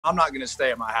I'm not going to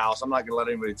stay at my house. I'm not going to let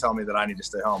anybody tell me that I need to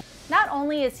stay home. Not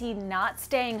only is he not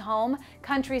staying home,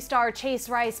 country star Chase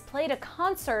Rice played a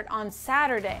concert on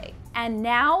Saturday. And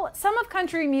now, some of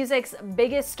country music's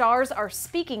biggest stars are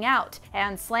speaking out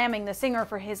and slamming the singer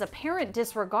for his apparent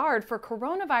disregard for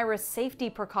coronavirus safety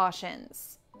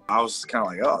precautions. I was kind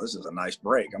of like, oh, this is a nice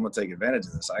break. I'm going to take advantage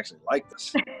of this. I actually like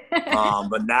this.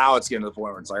 But now it's getting to the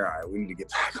point where it's like, all right, we need to get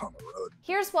back on the road.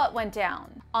 Here's what went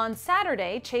down. On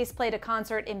Saturday, Chase played a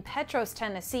concert in Petros,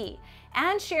 Tennessee,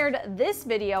 and shared this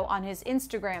video on his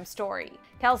Instagram story.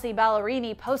 Kelsea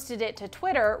Ballerini posted it to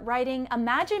Twitter, writing,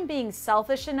 "Imagine being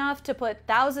selfish enough to put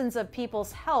thousands of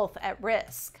people's health at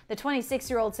risk." The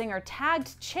 26-year-old singer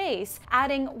tagged Chase,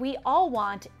 adding, "We all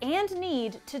want and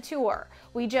need to tour.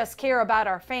 We just care about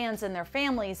our fans and their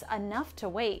families enough to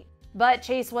wait." But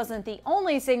Chase wasn't the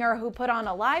only singer who put on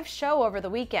a live show over the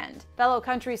weekend. Fellow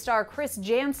country star Chris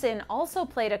Jansen also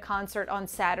played a concert on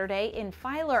Saturday in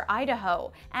Filer,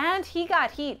 Idaho, and he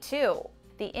got heat too.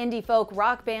 The indie folk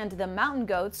rock band The Mountain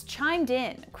Goats chimed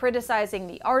in, criticizing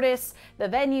the artists, the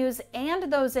venues,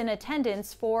 and those in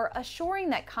attendance for assuring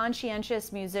that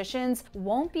conscientious musicians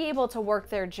won't be able to work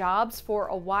their jobs for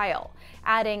a while,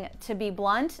 adding, "To be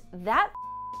blunt, that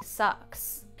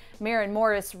sucks." Maren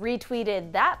Morris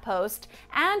retweeted that post,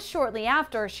 and shortly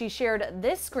after, she shared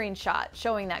this screenshot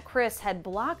showing that Chris had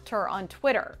blocked her on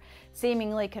Twitter.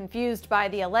 Seemingly confused by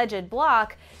the alleged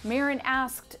block, Maren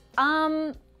asked,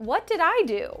 what did I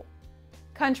do?"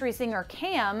 Country singer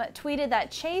Cam tweeted that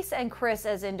Chase and Chris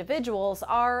as individuals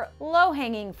are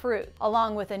low-hanging fruit,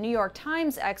 along with a New York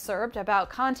Times excerpt about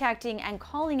contacting and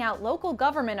calling out local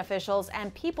government officials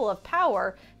and people of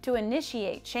power to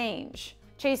initiate change.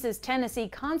 Chase's Tennessee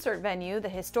concert venue, the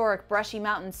historic Brushy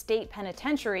Mountain State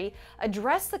Penitentiary,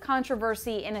 addressed the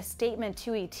controversy in a statement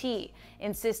to ET,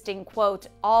 insisting, quote,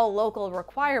 "all local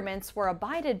requirements were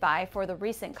abided by for the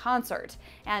recent concert,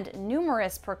 and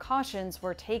numerous precautions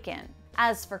were taken."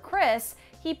 As for Chris,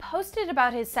 he posted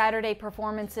about his Saturday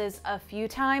performances a few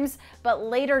times, but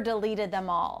later deleted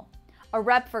them all. A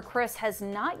rep for Chris has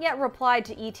not yet replied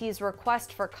to ET's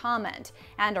request for comment,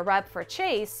 and a rep for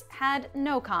Chase had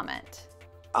no comment.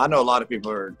 I know a lot of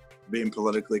people are being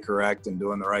politically correct and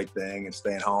doing the right thing and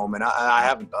staying home, and I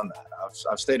haven't done that.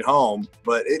 I've stayed home,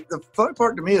 but the funny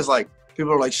part to me is like,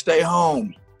 people are like, stay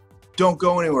home, don't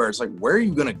go anywhere. It's like, where are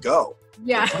you gonna go?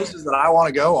 Yeah. The places that I want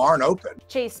to go aren't open.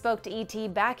 Chase spoke to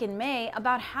ET back in May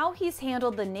about how he's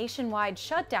handled the nationwide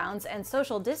shutdowns and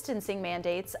social distancing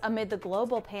mandates amid the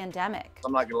global pandemic.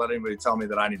 I'm not going to let anybody tell me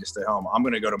that I need to stay home. I'm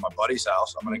going to go to my buddy's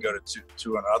house. I'm going to go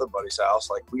to another buddy's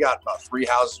house. Like, we got about 3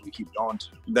 houses we keep going to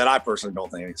that I personally don't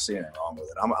think I see anything wrong with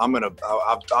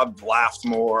it. I've laughed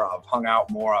more. I've hung out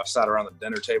more. I've sat around the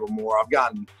dinner table more. I've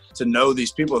gotten to know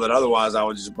these people that otherwise I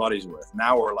was just buddies with.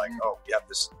 Now we're like, oh, we have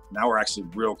this, now we're actually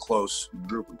a real close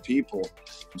group of people.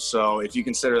 So if you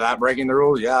consider that breaking the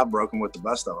rules, yeah, I've broken with the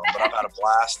best of them, but I've had a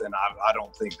blast, and I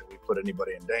don't think that we put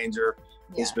anybody in danger.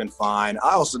 Yeah. It's been fine.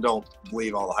 I also don't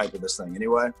believe all the hype of this thing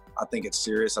anyway. I think it's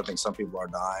serious. I think some people are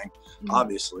dying,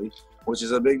 obviously, which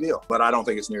is a big deal, but I don't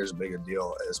think it's near as big a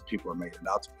deal as people are making it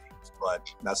out to be.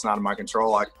 But that's not in my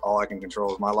control. All I can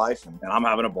control is my life, and I'm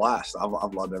having a blast.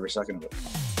 I've loved every second of it.